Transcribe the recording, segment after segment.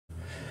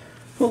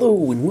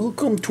Hello and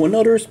welcome to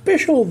another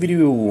special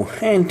video,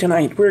 and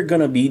tonight we're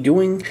gonna be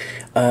doing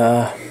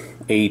a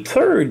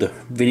third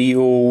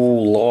video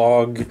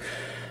log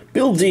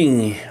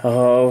building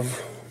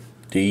of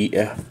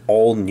the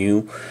all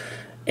new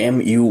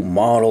MU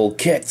model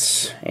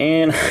kits.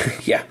 And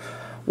yeah,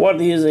 what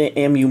is a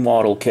MU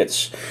model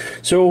kits?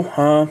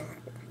 So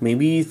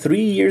maybe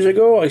 3 years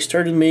ago I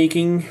started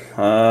making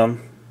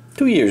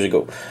 2 years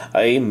ago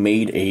I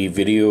made a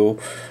video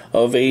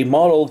of a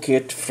model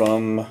kit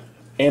from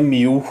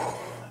MU,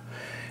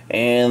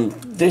 and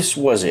this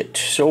was it.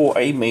 So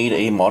I made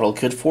a model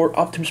kit for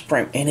Optimus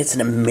Prime, and it's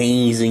an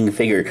amazing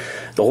figure.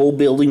 The whole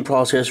building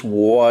process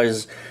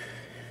was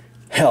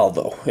hell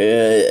though.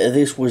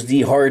 This was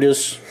the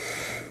hardest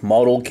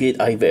model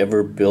kit I've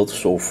ever built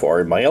so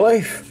far in my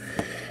life,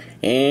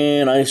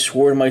 and I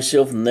swore to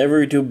myself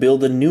never to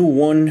build a new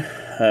one,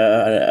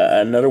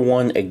 another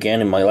one again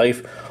in my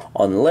life,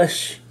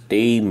 unless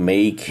they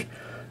make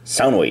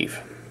Soundwave.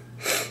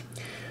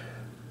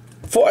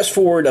 Fast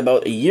forward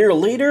about a year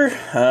later,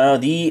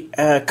 the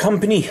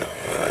company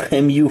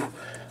MU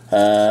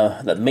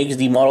that makes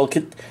the model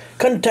kit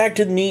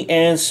contacted me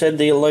and said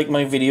they liked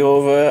my video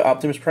of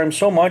Optimus Prime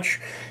so much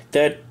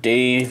that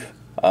they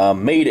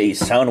made a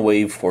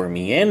Soundwave for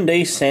me, and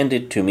they sent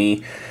it to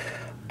me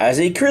as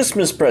a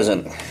Christmas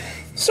present.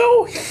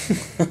 So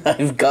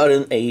I've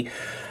gotten a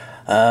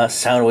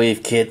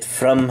Soundwave kit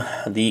from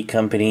the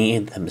company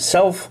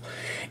themselves,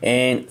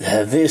 and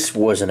this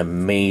was an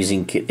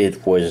amazing kit.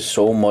 It was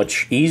so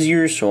much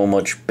easier, so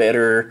much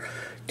better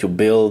to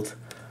build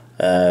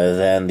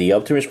than the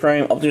Optimus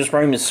Prime. Optimus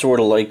Prime is sort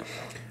of like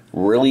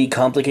really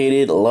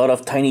complicated, a lot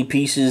of tiny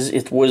pieces.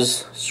 It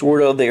was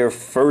sort of their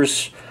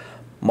first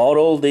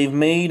model they've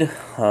made,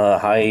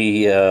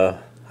 high-end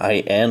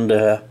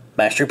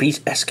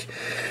masterpiece-esque.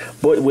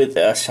 But with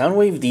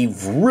Soundwave,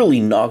 they've really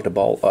knocked the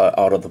ball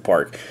out of the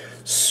park.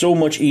 So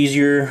much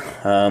easier.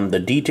 The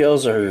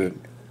details are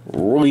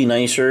really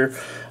nicer.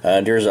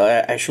 There's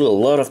actually a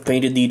lot of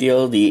painted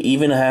detail. They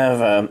even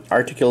have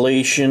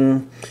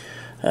articulation.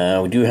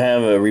 We do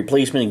have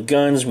replacement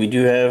guns. We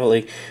do have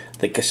like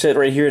the cassette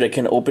right here that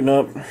can open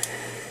up,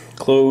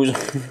 close.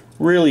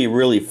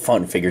 Really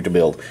fun figure to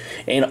build,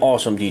 and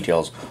awesome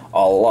details.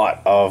 A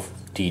lot of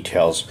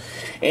details.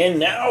 And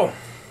now,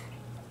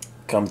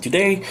 come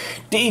today,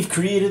 they've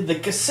created the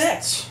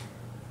cassettes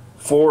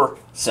for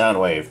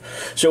Soundwave.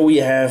 So we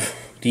have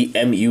the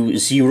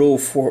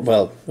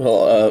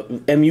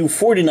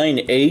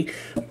MU49A,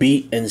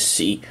 B, and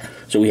C.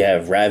 So we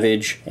have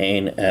Ravage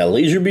and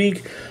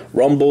Lazerbeak,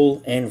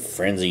 Rumble, and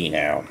Frenzy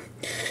now.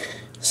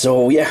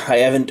 So yeah, I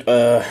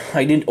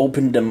didn't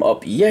open them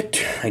up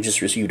yet. I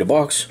just received a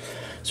box,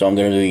 so I'm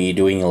gonna be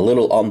doing a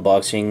little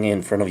unboxing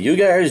in front of you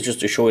guys just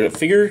to show you the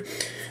figure,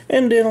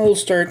 and then I'll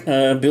start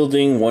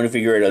building one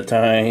figure at a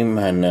time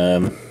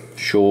and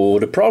show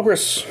the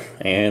progress.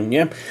 And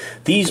yeah,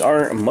 these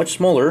are much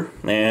smaller,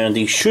 and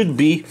they should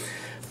be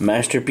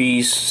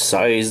masterpiece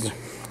sized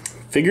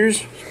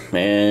figures.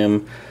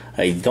 And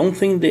I don't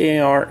think they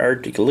are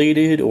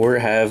articulated or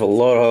have a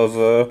lot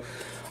of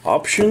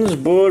options,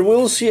 but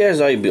we'll see as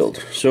I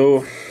build.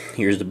 So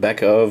here's the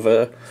back of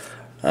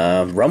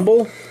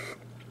Rumble.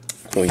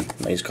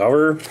 Nice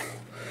cover.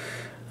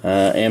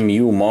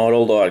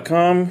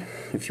 MUModel.com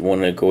if you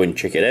want to go and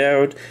check it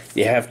out.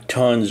 They have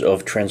tons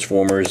of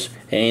Transformers,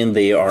 and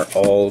they are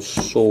all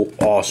so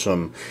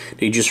awesome.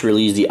 They just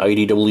released the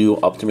IDW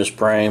Optimus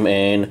Prime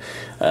and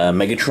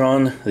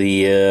Megatron,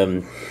 the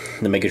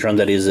Megatron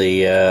that is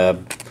a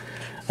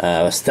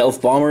stealth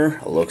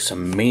bomber. It looks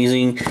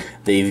amazing.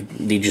 They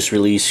just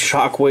released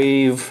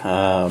Shockwave,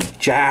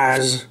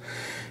 Jazz.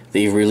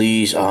 They've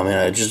released, oh man,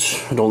 I just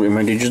don't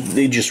remember.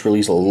 They just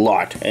released a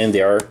lot, and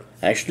they are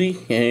actually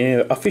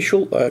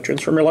official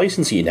Transformer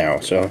licensee now,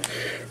 so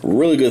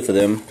really good for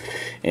them.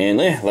 And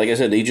yeah, like I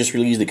said, they just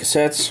released the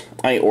cassettes.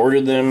 I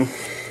ordered them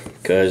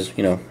because,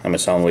 you know, I'm a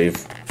Soundwave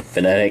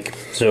fanatic.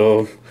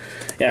 So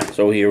yeah,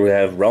 so here we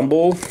have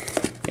Rumble.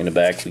 In the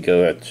back we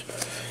got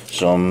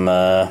some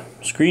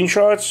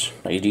screenshots,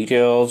 nice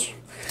details.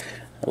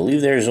 I believe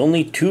there's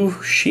only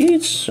 2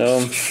 sheets,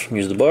 so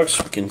here's the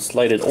box. We can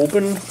slide it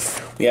open.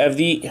 We have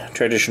the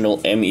traditional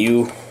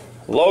MU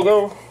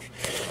logo.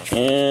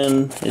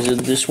 And is it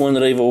this one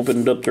that I've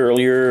opened up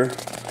earlier?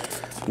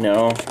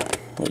 No.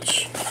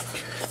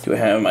 Do I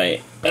have my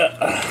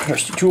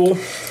rusty tool?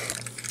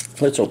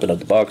 Let's open up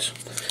the box,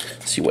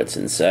 see what's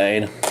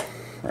inside.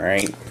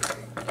 Alright.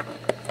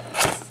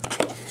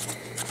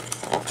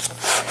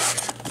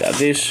 Got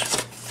this.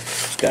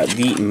 Got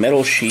the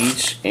metal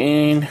sheets,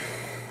 and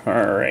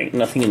alright,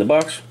 nothing in the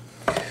box.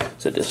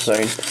 Set this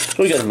aside.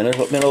 So we got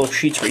metal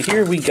sheets right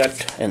here. We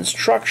got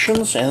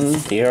instructions, and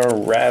they are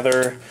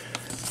rather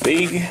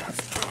big.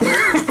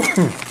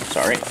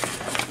 Sorry.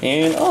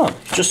 And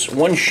just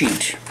one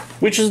sheet,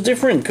 which is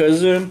different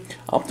because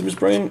Optimus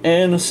Prime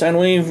and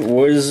Soundwave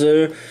was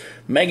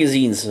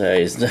magazine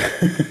sized.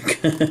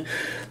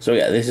 So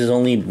yeah, this is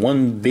only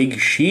one big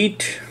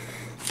sheet.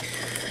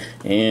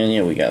 And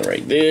yeah, we got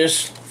right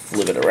this.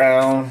 Flip it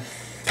around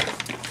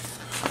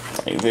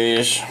like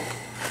this.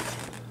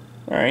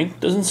 Alright,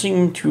 doesn't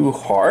seem too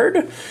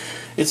hard.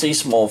 It's a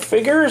small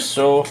figure,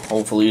 so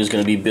hopefully it's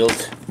going to be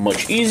built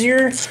much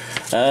easier.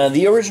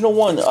 The original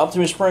one,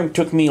 Optimus Prime,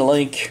 took me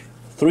like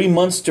 3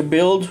 months to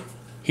build,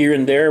 here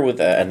and there,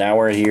 with an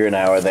hour here, an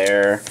hour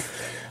there.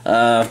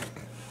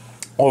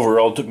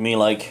 Overall, took me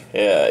like,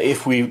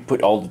 if we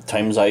put all the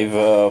times I've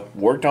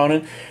worked on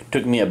it,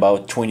 took me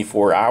about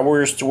 24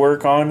 hours to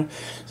work on.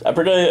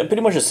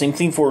 Pretty much the same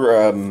thing for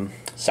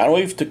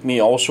Soundwave. Took me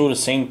also the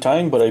same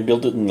time, but I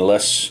built it in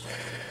less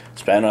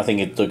span. I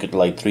think it took it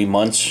like 3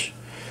 months.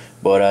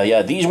 But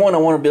yeah, these one I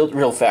want to build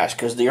real fast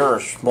because they are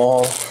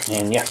small.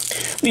 And yeah,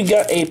 we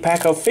got a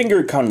pack of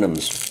finger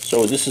condoms.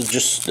 So this is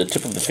just the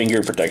tip of the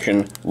finger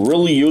protection.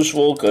 Really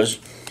useful because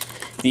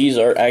these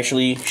are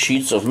actually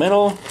sheets of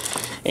metal.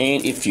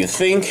 And if you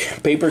think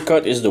paper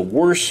cut is the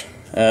worst,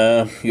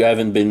 you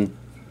haven't been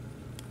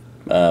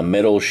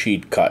metal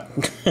sheet cut.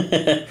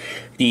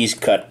 These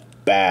cut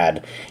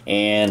bad.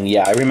 And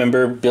yeah, I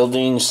remember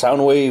building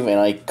Soundwave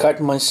and I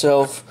cut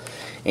myself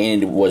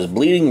and it was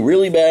bleeding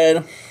really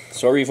bad.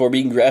 Sorry for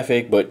being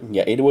graphic, but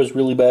yeah, it was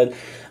really bad.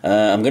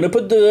 I'm gonna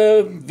put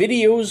the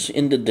videos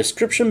in the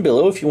description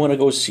below if you want to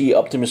go see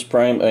Optimus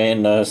Prime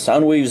and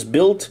Soundwave's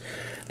build.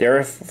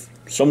 They're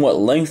somewhat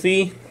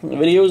lengthy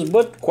videos,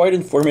 but quite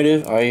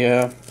informative.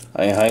 I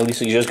highly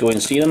suggest going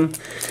and see them.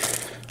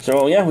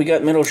 So yeah, we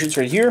got metal sheets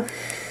right here.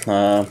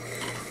 We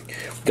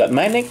got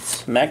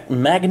magnets,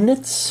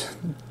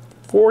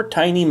 4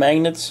 tiny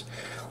magnets,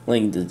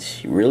 like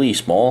it's really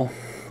small.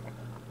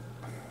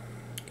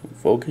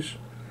 Focus.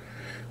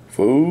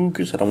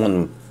 I don't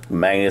want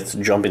magnets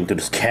to jump into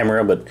this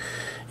camera, but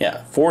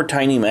yeah, 4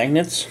 tiny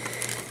magnets.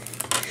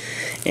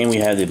 And we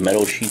have the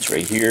metal sheets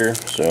right here,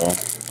 so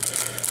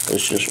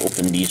let's just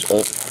open these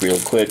up real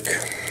quick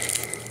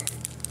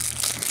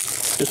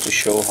just to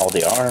show how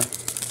they are.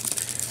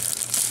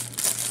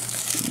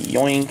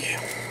 Yoink.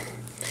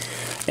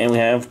 And we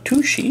have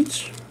 2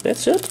 sheets.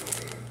 That's it.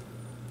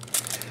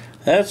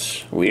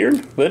 That's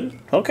weird, but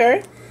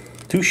okay.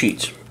 2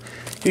 sheets.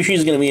 2 sheets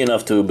is going to be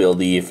enough to build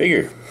the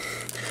figure.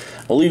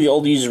 I believe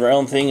all these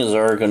round things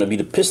are going to be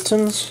the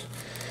pistons,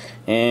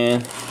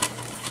 and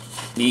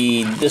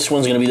this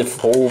one's going to be the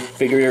whole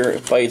figure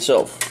by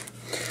itself.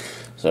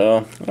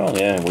 So, oh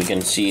yeah, we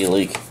can see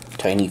like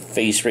tiny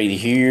face right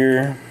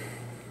here.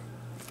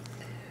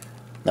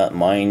 Not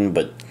mine,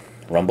 but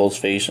Rumble's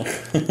face.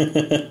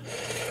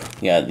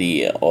 Yeah,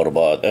 the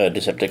Autobot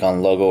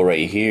Decepticon logo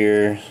right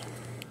here.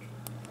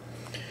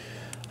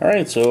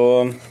 Alright,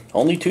 so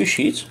only 2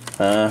 sheets.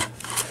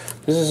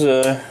 This is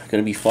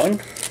going to be fun.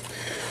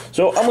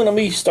 So I'm going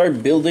to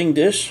start building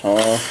this,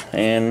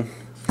 and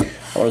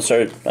I want to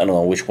start, I don't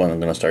know which one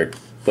I'm going to start,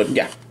 but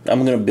yeah,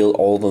 I'm going to build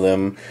all of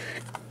them,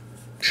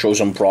 show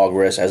some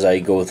progress as I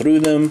go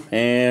through them,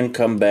 and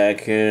come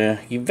back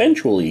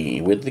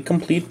eventually with the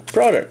complete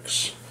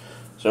products.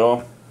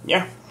 So,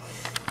 yeah.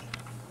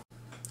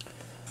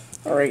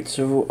 Alright,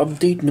 so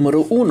update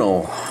numero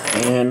uno,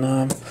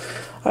 and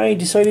I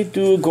decided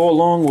to go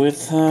along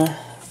with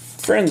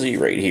Frenzy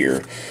right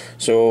here.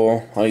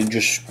 So I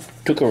just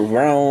took a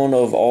round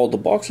of all the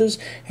boxes,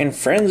 and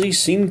Frenzy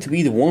seemed to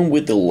be the one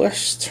with the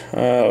less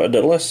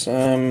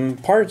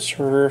parts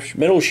or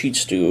metal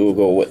sheets to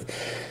go with.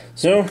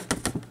 So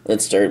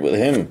let's start with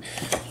him.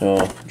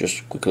 So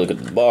just quick look at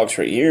the box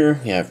right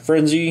here. You have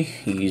Frenzy.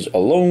 He's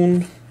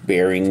alone,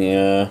 bearing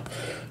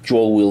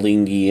dual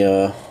wielding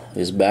the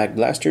his back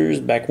blasters,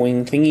 back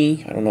wing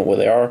thingy. I don't know what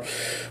they are,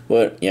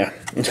 but yeah.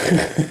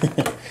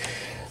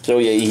 So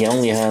yeah, he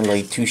only had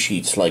like 2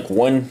 sheets, like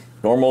one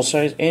normal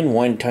size and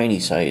one tiny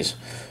size.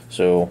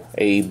 So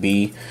A,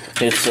 B.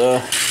 It's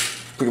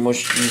pretty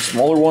much the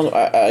smaller one.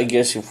 I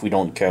guess if we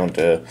don't count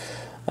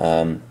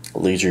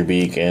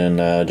Lazerbeak and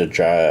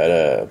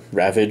the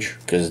Ravage,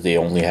 because they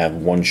only have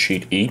 1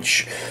 sheet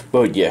each.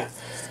 But yeah,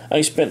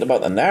 I spent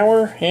about an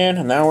hour, and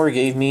an hour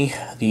gave me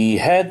the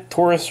head,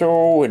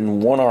 torso,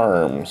 and 1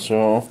 arm.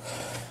 So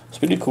it's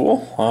pretty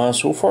cool.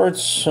 So far,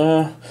 it's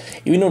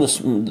even though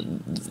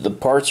the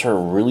parts are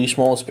really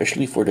small,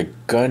 especially for the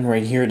gun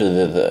right here,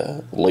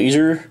 the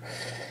laser.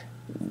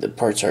 The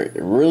parts are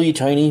really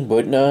tiny,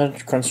 but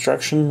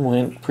construction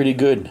went pretty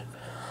good.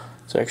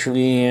 It's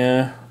actually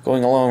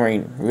going along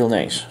real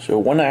nice. So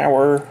 1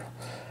 hour,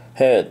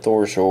 head,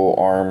 torso,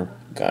 arm,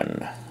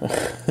 gun.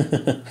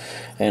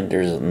 And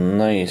there's a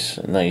nice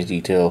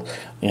detail.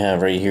 We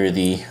have right here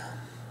the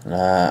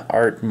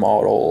art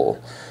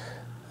model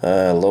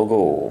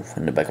logo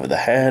in the back of the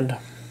head.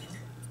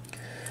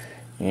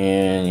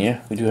 And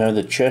yeah, we do have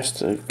the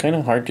chest. Kind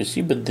of hard to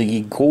see, but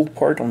the gold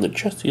part on the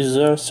chest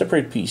is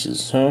separate pieces,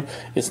 so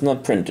it's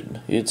not printed.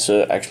 It's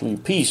actually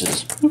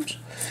pieces. Oops.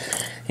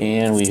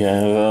 And we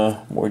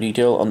have more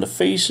detail on the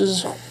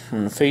faces.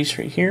 On the face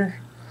right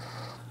here,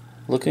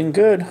 looking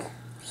good.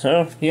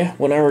 So yeah,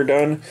 when we're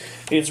done,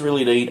 it's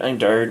really late. I'm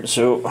tired,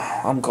 so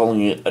I'm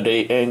calling it a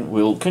day, and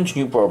we'll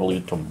continue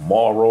probably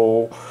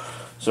tomorrow.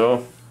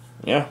 So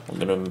yeah, I'm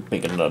gonna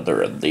make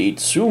another update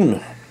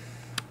soon.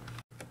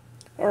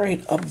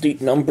 Alright,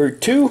 update number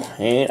 2,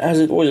 and as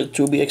it was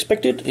to be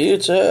expected,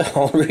 it's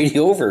already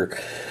over.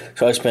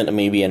 So I spent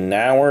maybe an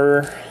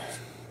hour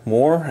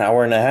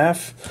hour and a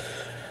half,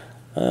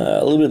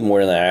 a little bit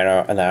more than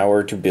an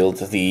hour to build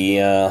the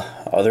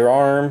other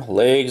arm,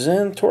 legs,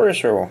 and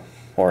torso,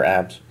 or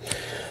abs.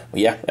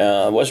 But yeah,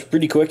 it was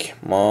pretty quick.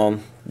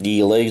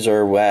 The legs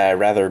are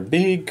rather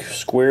big,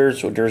 square,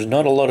 so there's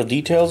not a lot of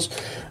details.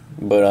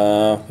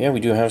 But yeah, we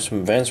do have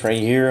some vents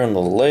right here on the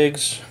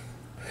legs.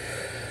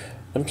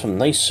 Some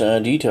nice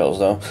details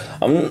though.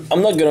 I'm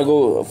not gonna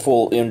go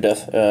full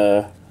in-depth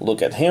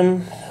look at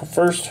him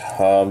first.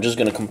 I'm just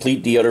gonna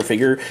complete the other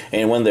figure,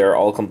 and when they're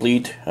all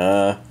complete,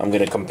 I'm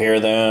gonna compare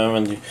them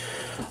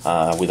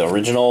and with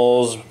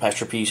originals,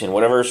 masterpiece, and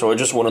whatever. So I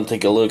just want to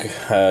take a look,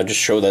 just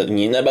show that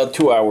in about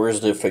 2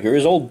 hours the figure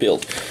is all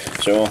built.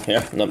 So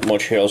yeah, not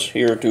much else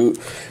here to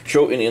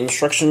show in the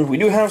instruction. We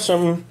do have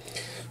some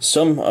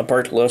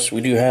part less.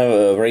 We do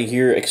have right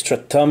here extra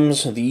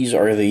thumbs. These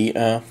are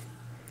the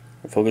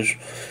focus.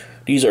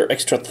 These are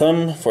extra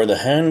thumb for the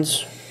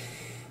hands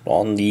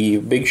on the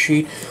big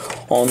sheet.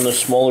 On the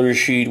smaller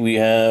sheet we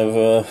have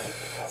I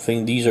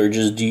think these are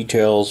just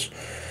details,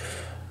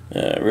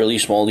 really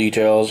small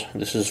details.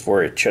 This is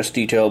for a chest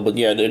detail, but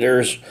yeah,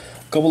 there's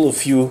a couple of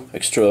few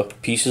extra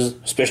pieces,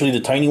 especially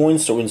the tiny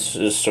ones, so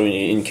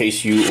in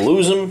case you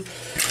lose them,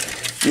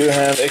 you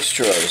have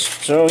extras.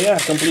 So yeah,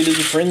 completed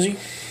the frenzy.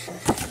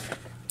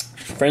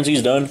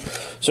 Frenzy's done.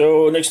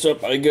 So next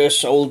up, I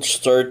guess I'll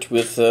start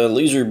with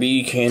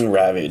Lazerbeak and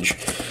Ravage.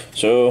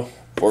 So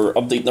for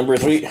update number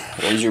 3,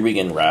 Lazerbeak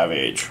and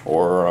Ravage,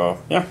 or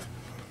yeah,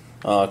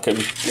 can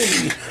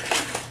maybe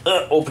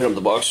open up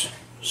the box,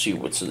 see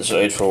what's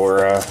inside for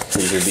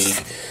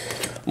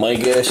Lazerbeak. My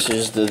guess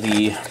is that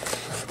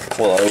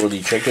well, I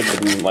already checked it,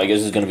 but my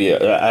guess is going to be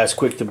as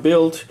quick to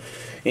build.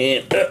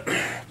 And got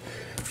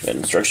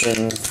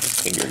instruction,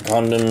 finger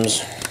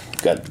condoms.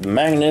 Got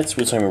magnets,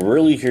 which I'm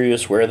really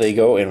curious where they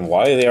go and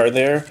why they are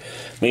there.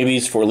 Maybe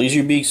it's for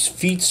Lazerbeak's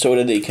feet so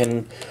that they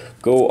can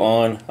go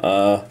on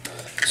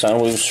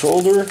Soundwave's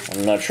shoulder.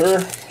 I'm not sure.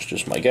 It's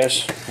just my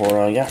guess.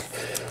 Or yeah,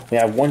 we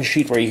have one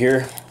sheet right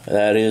here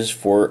that is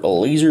for a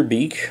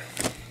Lazerbeak,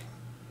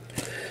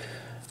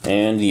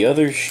 and the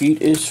other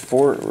sheet is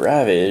for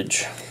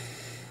Ravage.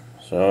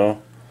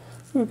 So,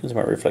 it's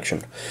my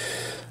reflection.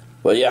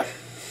 But yeah,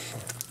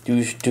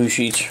 two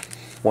sheets.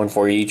 One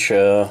for each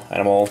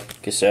animal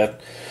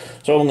cassette.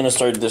 So I'm gonna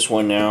start this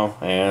one now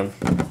and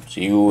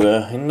see you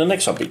in the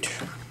next update.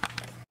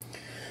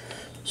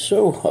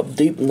 So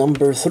update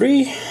number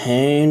 3,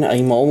 and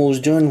I'm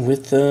almost done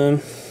with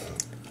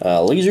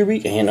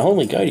Lazerbeak, and oh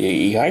my god,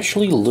 he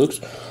actually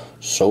looks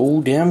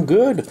so damn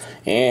good,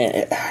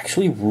 and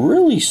actually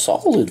really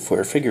solid for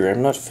a figure.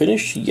 I'm not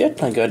finished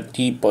yet. I got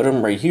the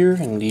bottom right here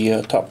and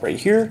the top right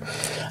here.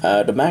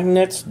 The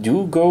magnets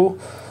do go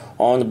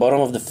on the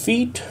bottom of the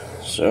feet.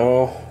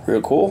 So, real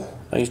cool,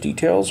 nice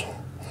details.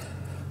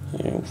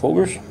 And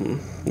folders.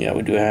 Yeah,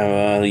 we do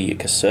have the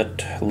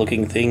cassette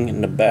looking thing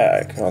in the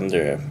back,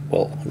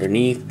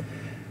 underneath.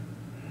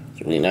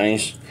 It's really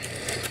nice.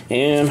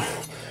 And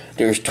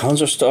there's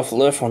tons of stuff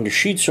left on the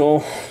sheet,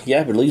 so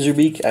yeah, but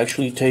Lazerbeak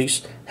actually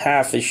takes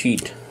half the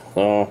sheet.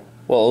 Well,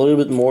 a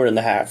little bit more than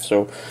the half,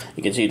 so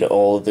you can see that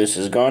all of this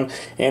is gone,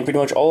 and pretty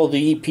much all of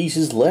the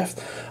pieces left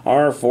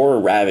are for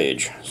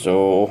Ravage.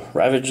 So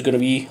Ravage is going to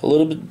be a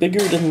little bit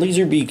bigger than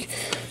Lazerbeak.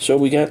 So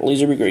we got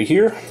Lazerbeak right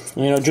here,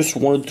 and I just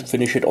wanted to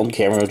finish it on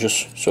camera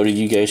just so that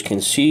you guys can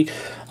see.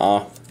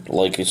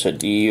 Like I said,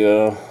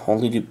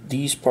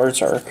 these parts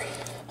are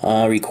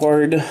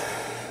required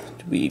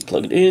to be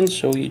plugged in,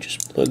 so you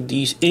just plug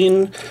these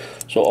in.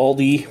 So all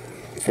the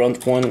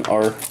front one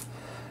are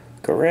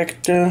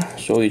correct,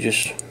 so you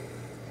just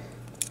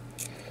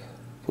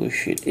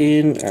push it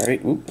in.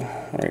 Alright,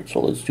 alright,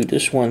 so let's do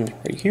this one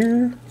right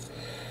here.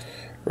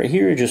 Right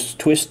here, just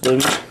twist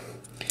them.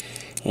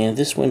 And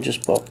this one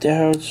just popped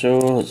out, so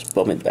let's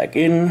bump it back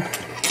in.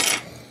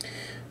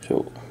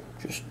 So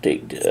just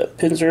take the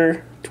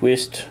pincer,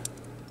 twist,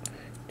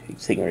 take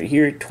the thing right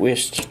here,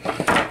 twist.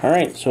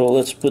 Alright, so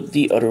let's put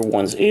the other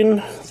ones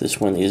in.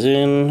 This one is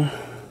in.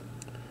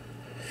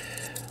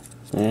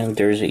 And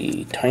there's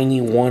a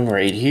tiny one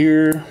right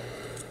here.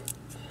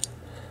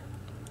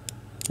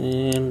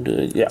 And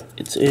yeah,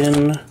 it's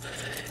in.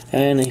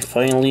 And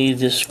finally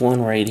this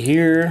one right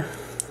here.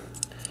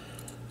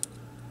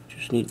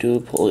 Just need to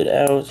pull it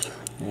out.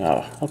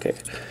 Oh, okay.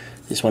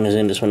 This one is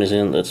in, this one is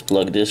in. Let's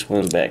plug this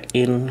one back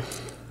in.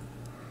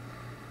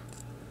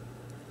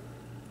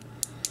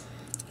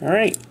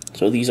 Alright,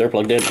 so these are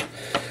plugged in.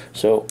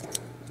 So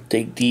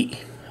take the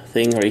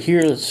thing right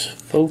here. Let's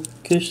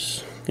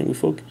focus. Can we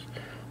focus?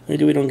 Let me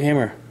do it on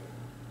camera.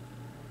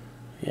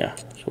 Yeah,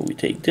 so we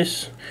take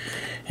this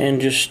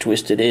and just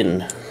twist it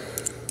in.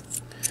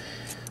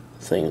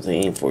 Same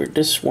thing for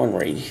this one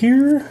right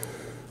here.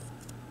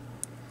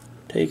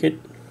 Take it,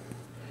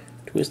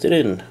 twist it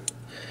in.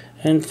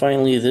 And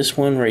finally this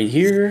one right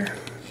here.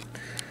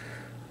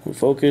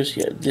 Focus,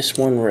 yeah, this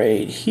one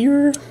right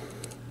here.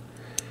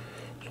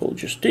 So we'll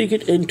just take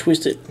it and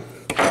twist it.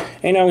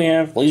 And now we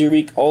have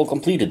Lazerbeak all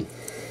completed.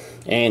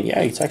 And yeah,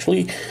 it's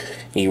actually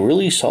a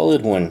really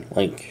solid one,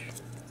 like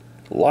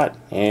a lot.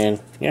 And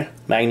yeah,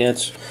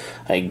 magnets.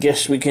 I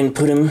guess we can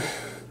put him,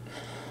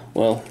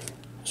 well,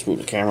 let's move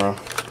the camera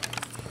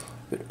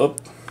a bit up.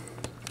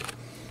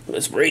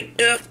 Let's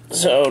break up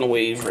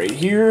Soundwave right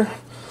here.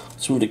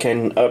 Let's move the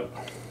cannon up.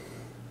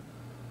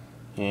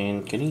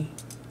 And can he?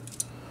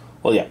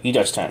 Well, yeah, he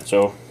does stand.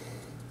 So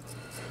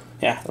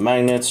yeah, the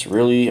magnets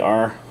really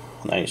are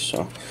nice.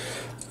 So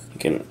you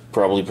can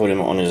probably put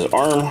him on his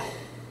arm.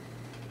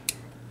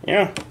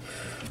 Yeah.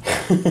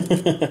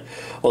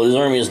 Well, his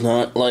arm is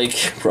not like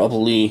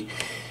properly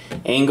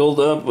angled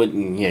up, but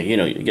yeah, you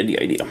know, you get the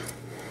idea.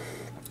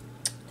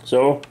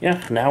 So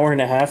yeah, an hour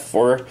and a half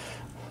for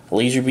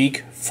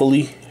Lazerbeak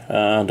fully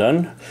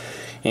done.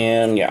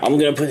 And yeah, I'm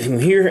gonna put him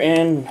here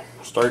and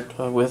start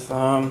with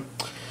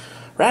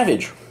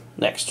Ravage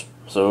next.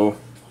 So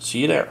see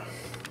you there.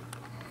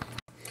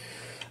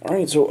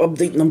 Alright, so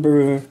update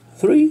number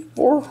 3,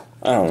 4,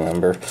 I don't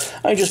remember.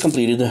 I just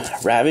completed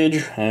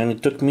Ravage, and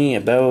it took me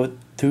about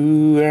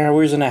 2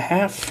 hours and a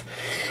half.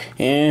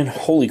 And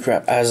holy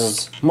crap,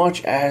 as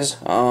much as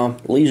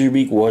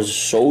Lazerbeak was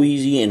so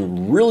easy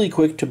and really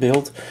quick to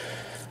build,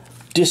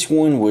 this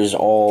one was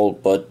all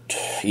but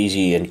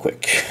easy and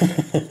quick.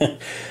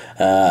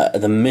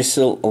 The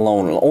missile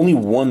alone, only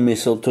one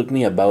missile took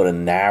me about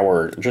an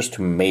hour just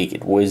to make.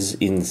 It was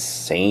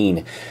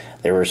insane.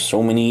 There were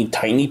so many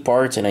tiny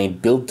parts and I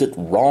built it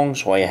wrong,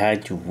 so I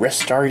had to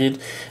restart it,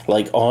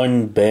 like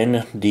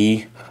unbend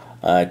the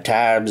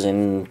tabs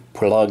and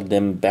plug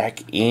them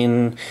back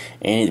in,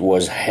 and it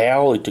was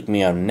hell. It took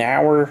me an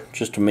hour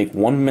just to make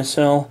one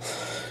missile.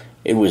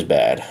 It was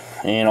bad.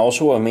 And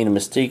also I made a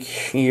mistake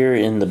here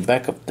in the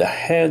back of the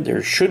head.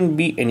 There shouldn't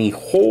be any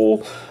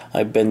hole.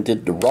 I bent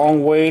it the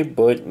wrong way,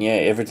 but yeah,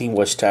 everything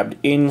was tabbed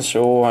in,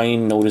 so I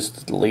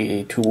noticed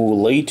it too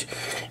late.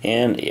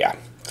 And yeah,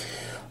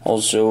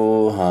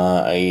 also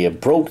I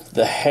broke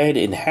the head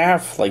in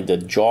half, like the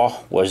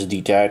jaw was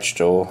detached,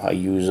 so I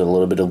used a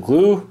little bit of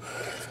glue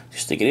to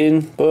stick it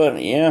in.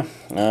 But yeah,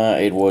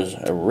 it was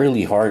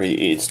really hard.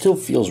 It still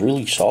feels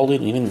really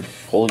solid, even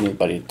holding it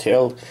by the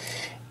tail.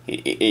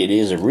 It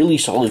is a really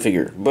solid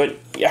figure. But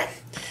yeah,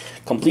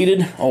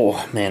 completed.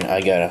 Oh man,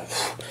 I gotta,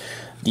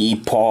 the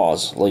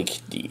paws,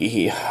 like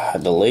the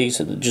legs,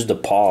 just the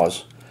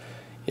paws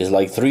is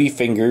like 3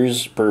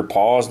 fingers per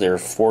paws. There are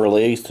 4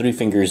 legs, 3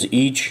 fingers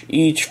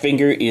each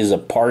finger is a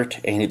part,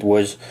 and it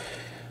was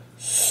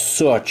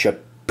such a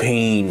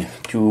pain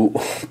to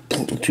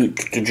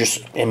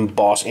just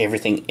emboss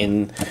everything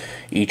in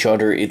each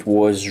other. It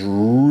was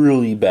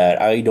really bad.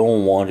 I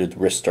don't want to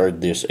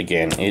restart this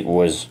again. It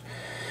was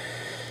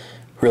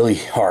really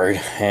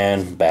hard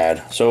and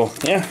bad. So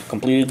yeah,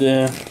 completed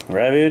the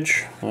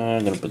Ravage.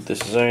 I'm gonna put this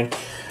aside.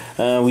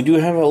 We do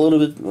have a little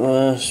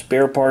bit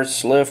spare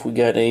parts left. We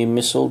got a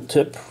missile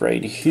tip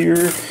right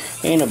here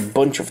and a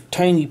bunch of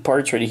tiny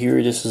parts right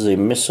here. This is a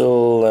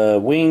missile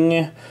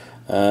wing,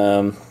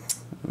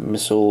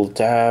 missile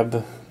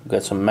tab.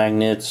 Got some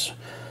magnets.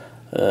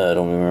 I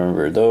don't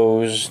remember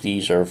those.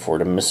 These are for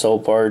the missile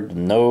part, the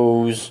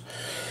nose.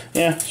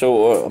 Yeah,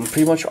 so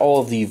pretty much all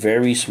of the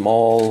very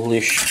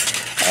smallish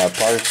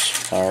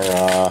parts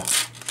are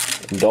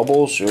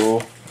double,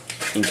 so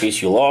in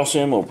case you lost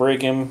him or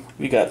break him,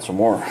 we got some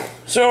more.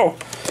 So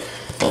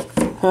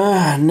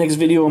next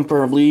video I'm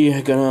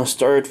probably gonna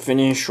start,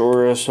 finish,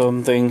 or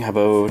something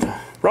about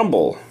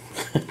Rumble.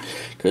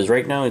 Because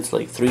right now it's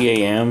like 3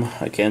 AM,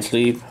 I can't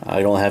sleep,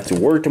 I don't have to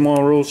work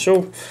tomorrow,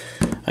 so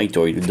I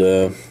toyed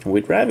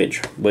with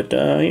Ravage. But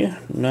yeah,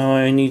 now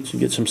I need to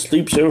get some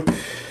sleep, so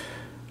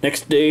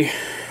next day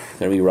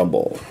gonna be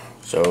Rumble.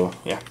 So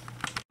yeah.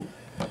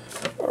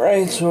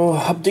 Alright, so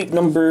update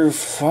number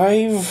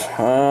 5.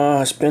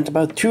 I spent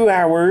about 2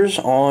 hours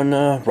on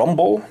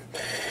Rumble,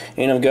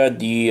 and I've got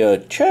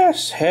the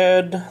chest,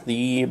 head,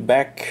 the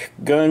back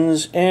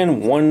guns,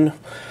 and 1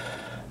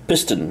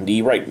 piston,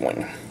 the right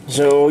one.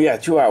 So yeah,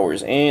 2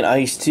 hours, and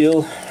I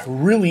still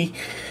really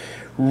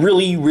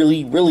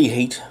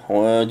hate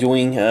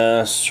doing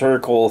a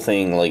circle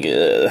thing, like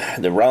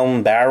the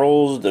round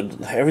barrels.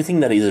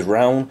 Everything that is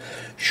round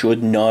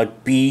should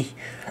not be,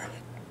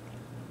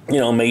 you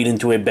know, made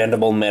into a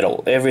bendable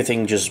metal.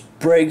 Everything just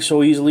breaks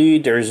so easily.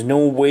 There's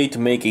no way to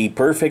make a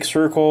perfect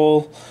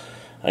circle.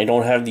 I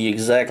don't have the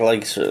exact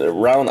like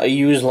round. I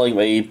use like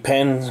a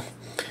pen,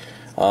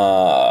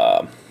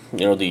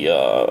 you know,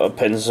 the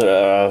pen's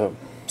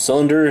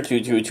cylinder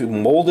to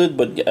mold it,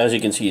 but as you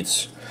can see,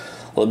 it's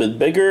a little bit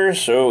bigger,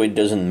 so it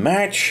doesn't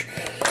match.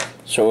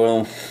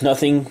 So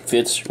nothing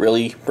fits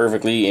really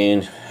perfectly,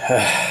 and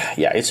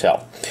yeah, it's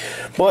hell.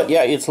 But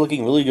yeah, it's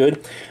looking really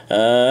good.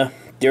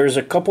 There's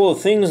a couple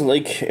of things,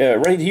 like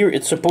right here,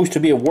 it's supposed to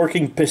be a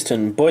working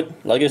piston, but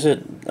like I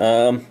said,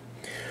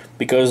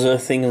 because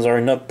things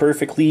are not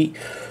perfectly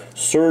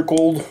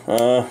circled,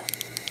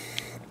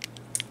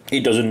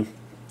 it doesn't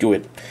do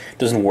it. It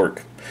doesn't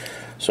work.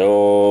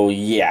 So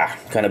yeah,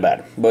 kind of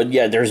bad. But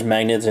yeah, there's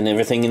magnets and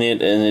everything in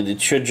it, and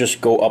it should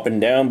just go up and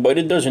down, but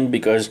it doesn't,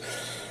 because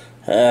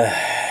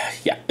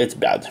yeah, it's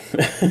bad.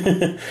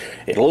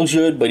 It looks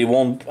good, but it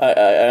won't.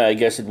 I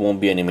guess it won't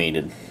be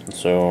animated.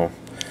 So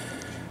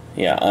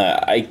yeah,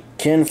 I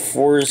can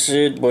force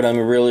it, but I'm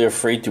really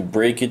afraid to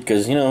break it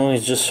because, you know,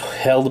 it's just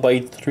held by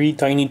 3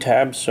 tiny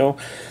tabs. So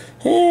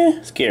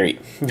scary.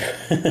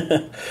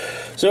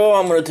 So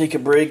I'm gonna take a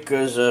break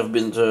because I've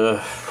been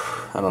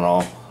I don't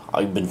know.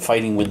 I've been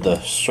fighting with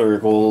the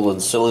circle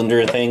and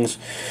cylinder things.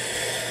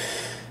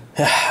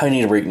 I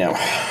need a break now.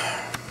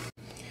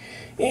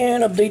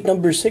 And update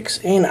number 6,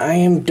 and I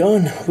am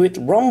done with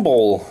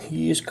Rumble.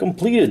 He is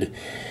completed.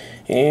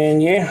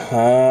 And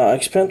yeah, I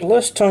spent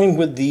less time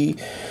with the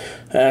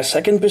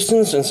second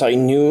piston since I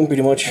knew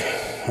pretty much,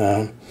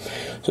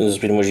 since it's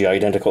pretty much the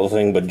identical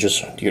thing, but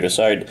just to the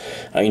side,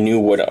 I knew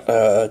what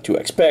to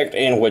expect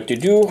and what to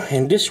do.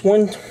 And this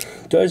one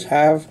does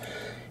have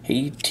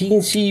a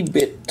teensy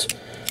bit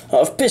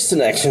of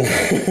piston action.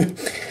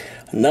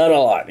 Not a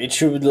lot. It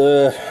should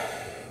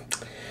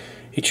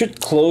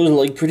close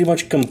like pretty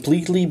much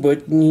completely,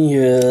 but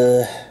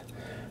yeah,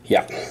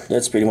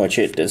 that's pretty much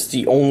it. That's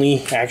the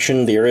only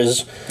action there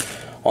is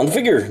on the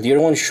figure. The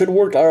other one should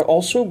work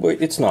also,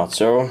 but it's not.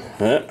 So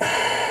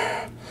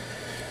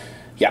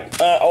yeah.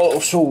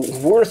 Also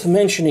worth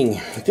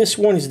mentioning, this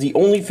one is the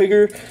only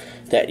figure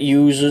that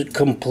uses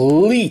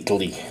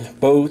completely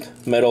both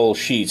metal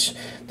sheets.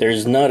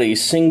 There's not a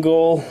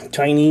single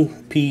tiny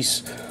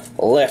piece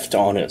left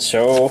on it.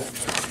 So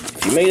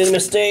if you made a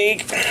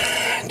mistake,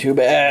 too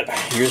bad,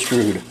 you're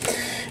screwed.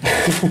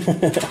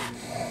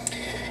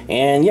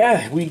 And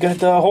yeah, we got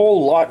the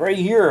whole lot right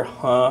here.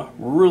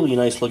 Really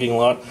nice looking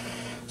lot.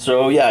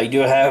 So yeah, I do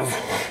have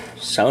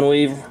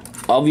Soundwave,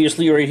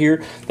 obviously, right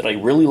here, that I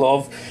really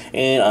love.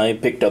 And I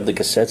picked up the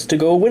cassettes to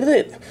go with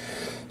it.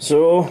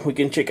 So we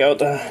can check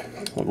out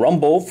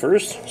Rumble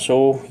first.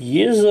 So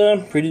he is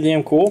pretty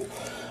damn cool.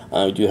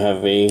 I do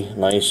have a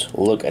nice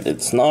look at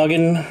its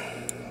noggin.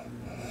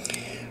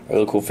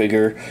 Really cool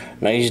figure,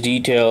 nice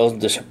details,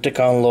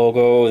 Decepticon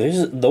logo.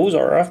 Those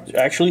are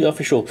actually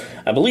official.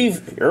 I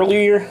believe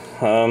earlier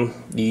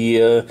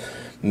the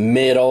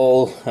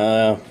metal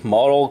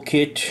model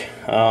kit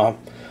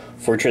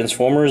for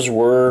Transformers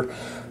were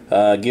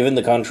given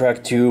the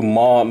contract to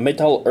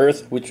Metal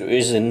Earth, which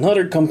is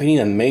another company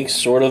that makes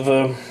sort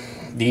of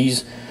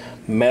these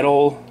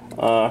metal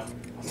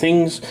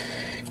things,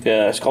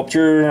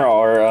 sculpture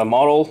or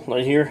model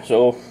right here.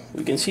 So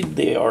we can see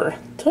they are a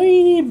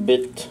tiny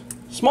bit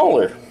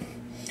smaller.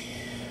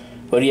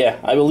 But yeah,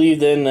 I believe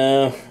then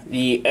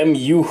the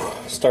MU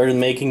started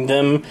making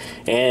them,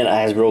 and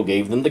Hasbro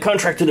gave them the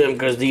contract to them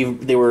because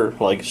they were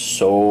like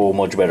so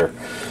much better.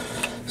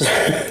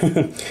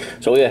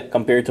 So yeah,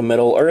 compared to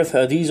Metal Earth,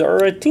 these are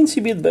a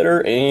teensy bit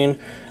better and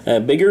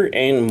bigger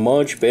and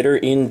much better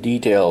in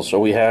detail. So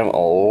we have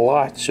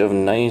lots of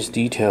nice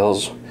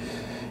details.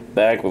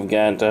 Back we've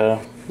got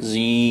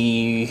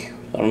Z,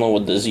 I don't know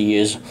what the Z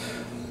is,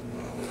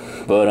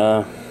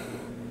 but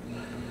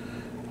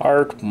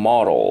art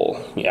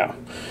model, yeah.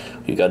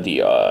 We got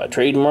the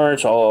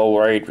trademarks, all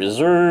right,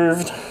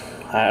 reserved,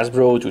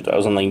 Hasbro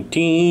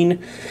 2019.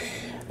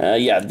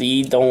 Yeah,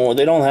 they don't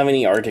have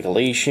any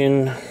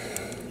articulation.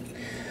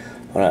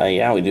 But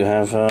yeah, we do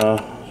have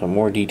some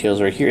more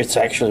details right here. It's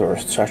actually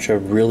such a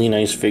really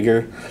nice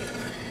figure.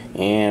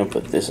 And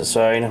put this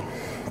aside.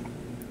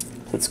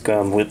 Let's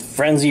come with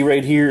Frenzy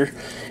right here.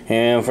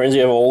 And Frenzy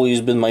have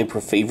always been my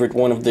favorite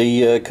one of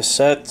the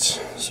cassettes.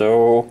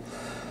 So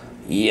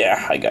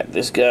yeah, I got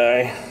this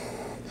guy.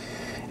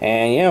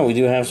 And yeah, we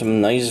do have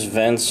some nice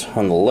vents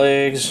on the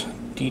legs.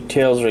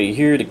 Details right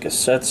here, the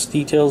cassettes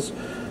details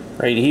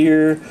right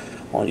here.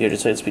 On the other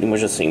side, it's pretty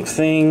much the same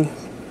thing.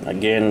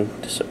 Again,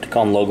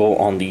 Decepticon logo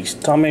on the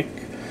stomach.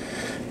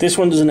 This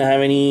one doesn't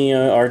have any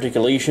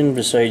articulation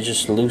besides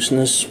just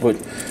looseness, but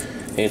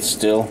it's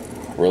still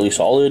really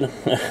solid.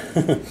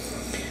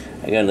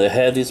 Again, the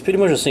head is pretty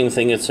much the same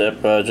thing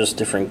except just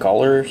different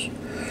colors.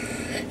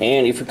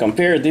 And if you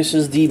compare, this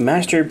is the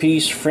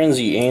Masterpiece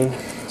Frenzy, and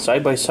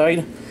side by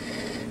side,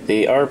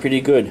 they are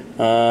pretty good.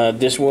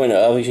 This one,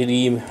 obviously,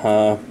 the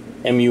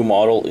MU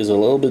model is a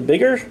little bit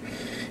bigger,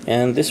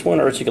 and this one,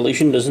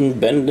 articulation doesn't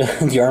bend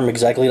the arm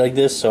exactly like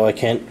this, so I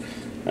can't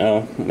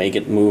make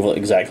it move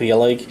exactly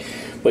alike.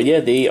 But yeah,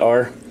 they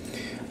are.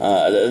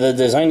 The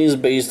design is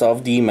based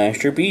off the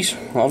Masterpiece,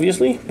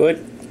 obviously, but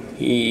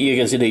you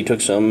can see they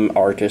took some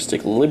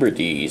artistic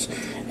liberties,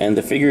 and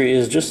the figure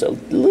is just a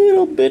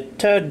little bit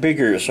tad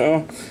bigger.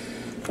 So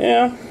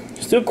yeah,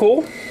 still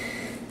cool.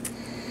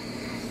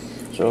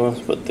 So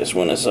let's put this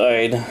one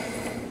aside,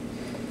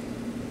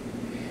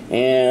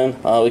 and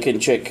we can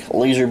check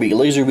Lazerbeak.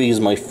 Lazerbeak is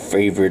my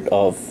favorite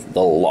of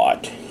the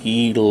lot.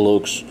 He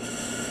looks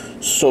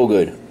so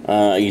good.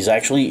 He's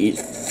actually, it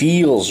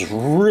feels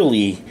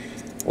really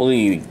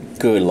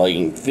good. Like,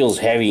 it feels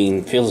heavy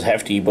and feels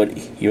hefty, but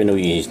even though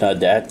he's not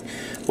that,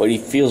 but he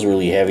feels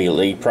really heavy.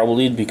 Like,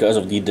 probably because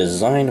of the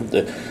design of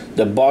the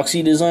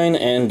boxy design,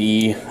 and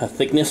the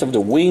thickness of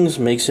the wings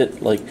makes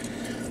it like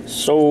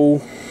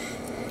so,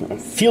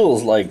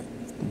 feels like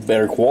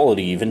better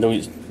quality, even though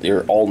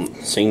they're all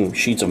same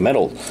sheets of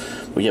metal.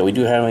 But yeah, we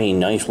do have a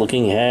nice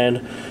looking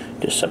head.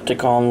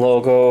 Decepticon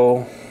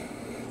logo,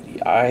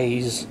 the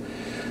eyes.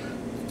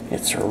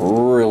 It's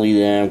really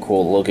damn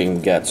cool looking.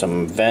 We got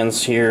some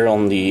vents here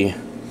on the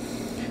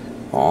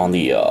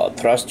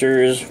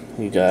thrusters.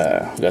 We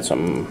got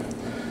some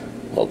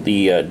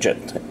the jet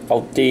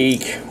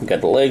outtake. We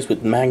got the legs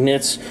with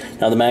magnets.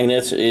 Now the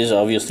magnets is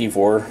obviously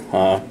for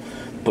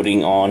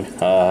putting on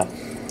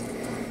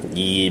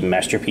the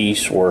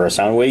Masterpiece or a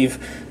Soundwave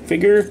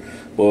figure.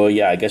 Well,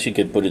 yeah, I guess you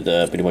could put it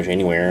pretty much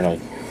anywhere. Like,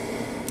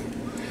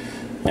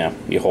 yeah,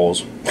 your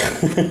holes.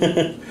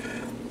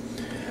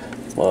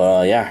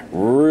 Yeah,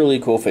 really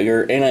cool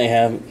figure. And I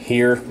have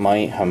here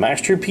my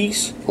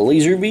Masterpiece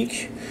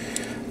Lazerbeak.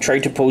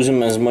 Tried to pose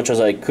him as much as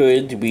I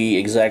could to be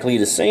exactly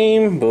the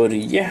same, but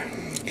yeah,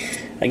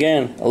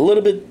 again, a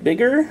little bit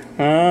bigger.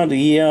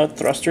 The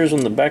thrusters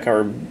on the back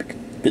are a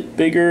bit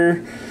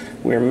bigger.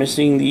 We're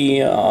missing the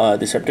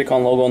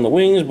Decepticon logo on the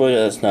wings, but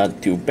that's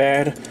not too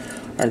bad.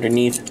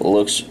 Underneath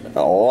looks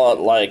a lot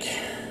like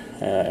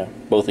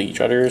both of each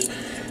other's.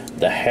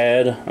 The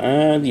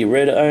head, the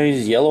red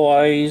eyes, yellow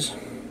eyes.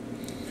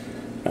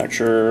 Not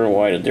sure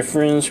why the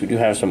difference. We do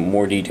have some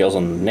more details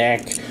on the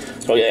neck.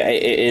 So yeah,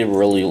 it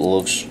really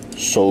looks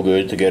so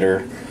good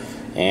together.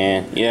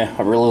 And yeah,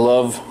 I really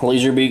love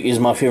Lazerbeak. Is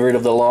my favorite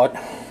of the lot.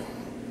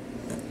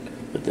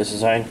 Put this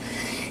aside.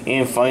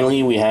 And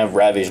finally we have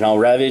Ravage. Now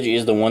Ravage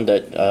is the one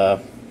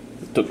that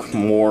took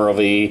more of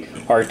a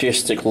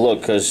artistic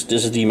look, because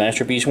this is the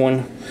Masterpiece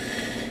one.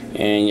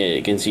 And yeah,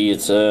 you can see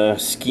it's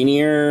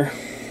skinnier.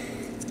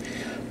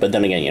 But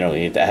then again, you know,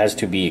 it has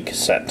to be a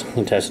cassette.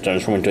 It has to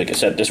transform into a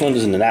cassette. This one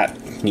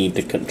doesn't need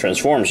to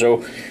transform,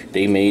 so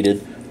they made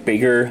it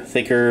bigger,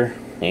 thicker,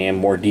 and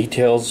more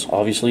details,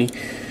 obviously.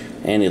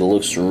 And it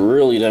looks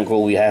really damn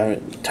cool. We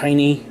have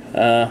tiny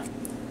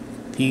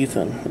teeth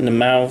in the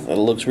mouth. It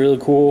looks really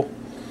cool.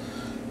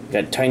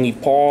 Got tiny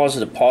paws.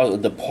 The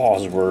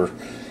paws were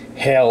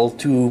hell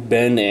to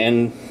bend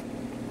and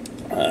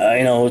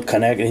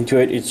connect into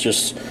it. It's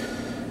just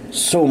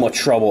so much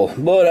trouble,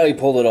 but I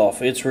pulled it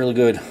off. It's really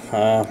good.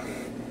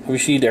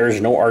 Obviously there's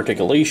no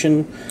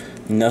articulation,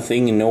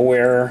 nothing,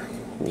 nowhere.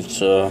 It's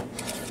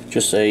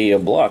just a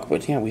block,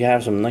 but yeah, we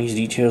have some nice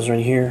details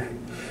right here.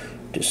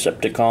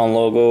 Decepticon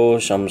logo,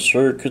 some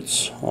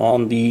circuits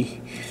on the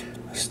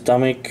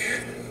stomach.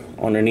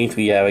 Underneath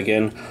we have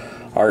again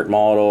art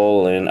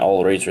model and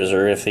all rights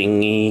reserved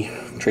thingy,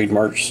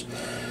 trademarks.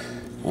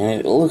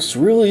 And it looks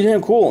really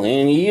damn cool,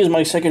 and he is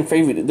my second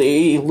favorite.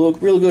 They look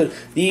really good.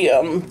 The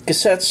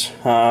cassettes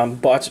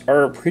bots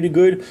are pretty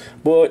good,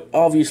 but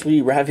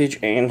obviously Ravage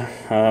and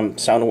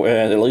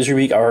the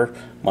Lazerbeak are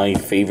my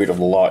favorite of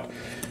the lot.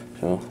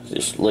 So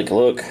just like a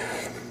look,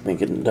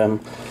 making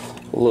them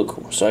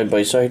look side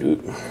by side.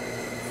 Ooh.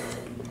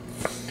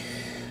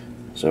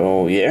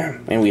 So yeah,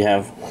 and we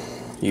have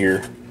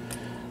here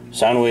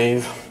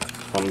Soundwave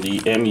from the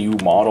MU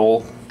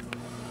model.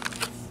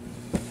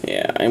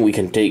 Yeah, and we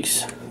can take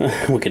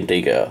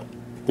a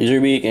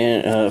Lazerbeak,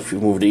 and if we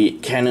move the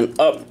cannon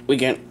up, we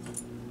can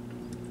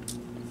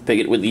pick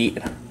it with the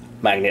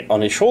magnet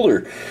on his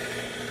shoulder.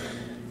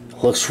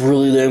 Looks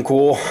really damn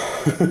cool.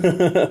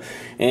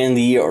 And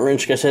the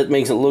orange cassette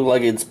makes it look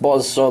like it's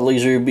Buzzsaw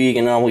Lazerbeak,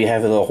 and now we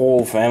have the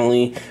whole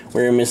family.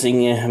 We're missing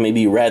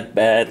maybe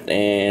Ratbat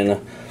and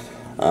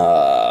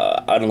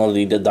I don't know,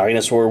 the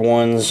dinosaur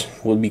ones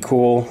would be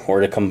cool, or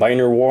the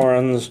combiner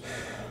ones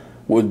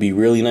would be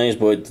really nice,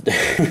 but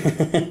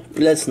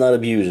let's not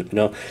abuse it. You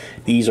know,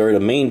 these are the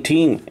main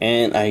team,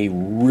 and I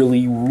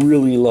really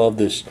love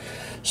this.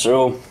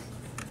 So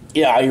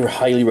yeah, I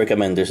highly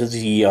recommend this. It's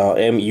the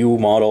MU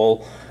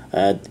model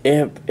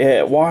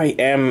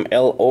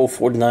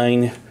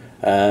YMLO49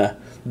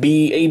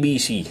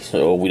 ABC.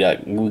 So we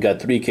got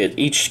 3 kits.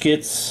 Each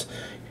kit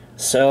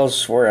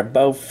sells for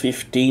about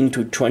 15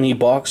 to 20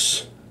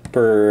 bucks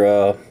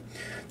per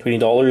 $20,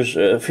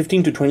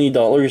 $15 to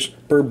 $20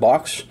 per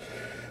box.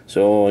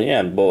 So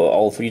yeah,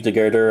 all 3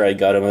 together, I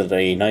got them at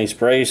a nice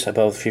price,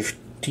 about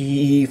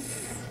 50,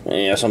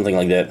 yeah, something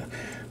like that.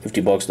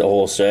 50 bucks the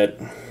whole set,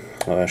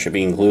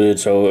 shipping included.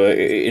 So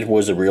it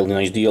was a really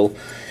nice deal,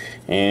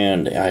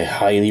 and I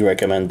highly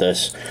recommend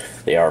this.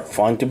 They are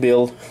fun to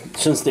build.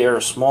 Since they are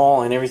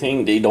small and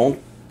everything, they don't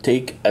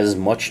take as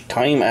much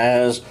time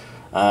as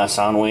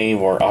Soundwave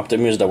or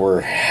Optimus that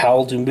were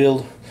hell to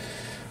build.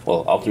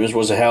 Well, Optimus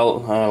was a hell.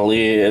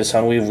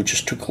 Soundwave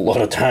just took a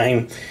lot of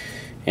time.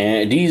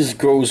 And these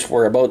goes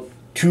for about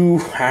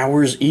 2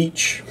 hours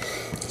each,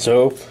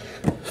 so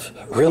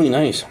really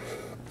nice.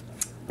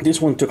 This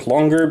one took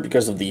longer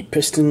because of the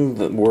piston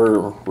that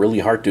were really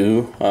hard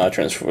to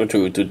transfer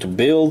to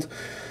build.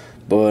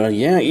 But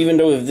yeah, even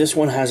though if this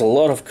one has a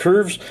lot of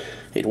curves,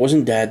 it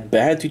wasn't that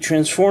bad to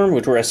transform,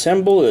 which were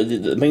assembled.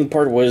 The main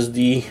part was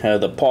the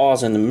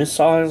paws and the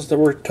missiles that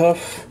were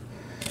tough.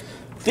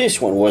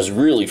 This one was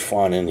really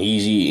fun and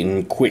easy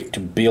and quick to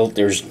build.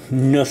 There's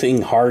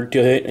nothing hard to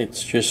it. It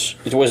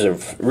was a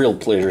real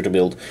pleasure to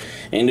build.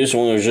 And this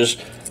one was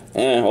just,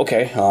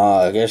 okay,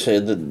 I guess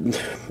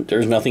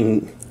there's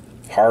nothing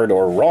hard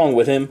or wrong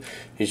with him.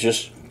 It's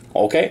just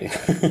Okay.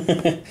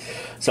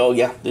 So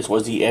yeah, this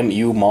was the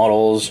MU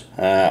models,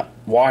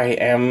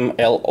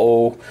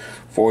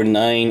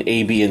 YMLO49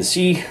 A, B, and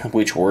C,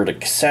 which were the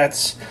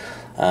cassettes.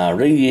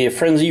 Radiator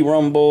Frenzy,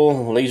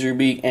 Rumble,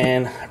 Lazerbeak,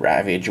 and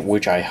Ravage,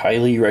 which I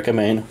highly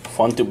recommend.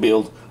 Fun to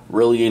build,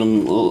 really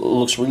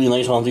looks really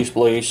nice on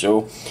display.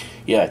 So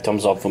yeah,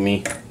 thumbs up for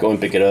me. Go and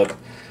pick it up.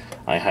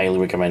 I highly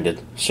recommend it.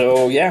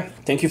 So yeah,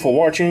 thank you for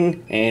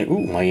watching. And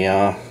ooh,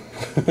 my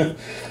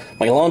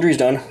my laundry's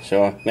done.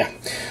 So yeah,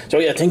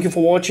 thank you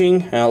for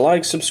watching.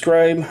 Like,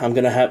 subscribe. I'm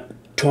gonna have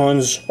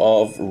tons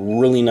of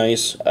really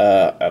nice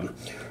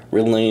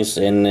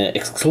and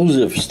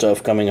exclusive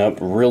stuff coming up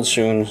real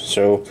soon.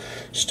 So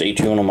stay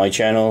tuned on my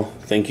channel.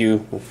 Thank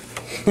you.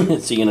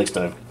 See you next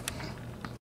time.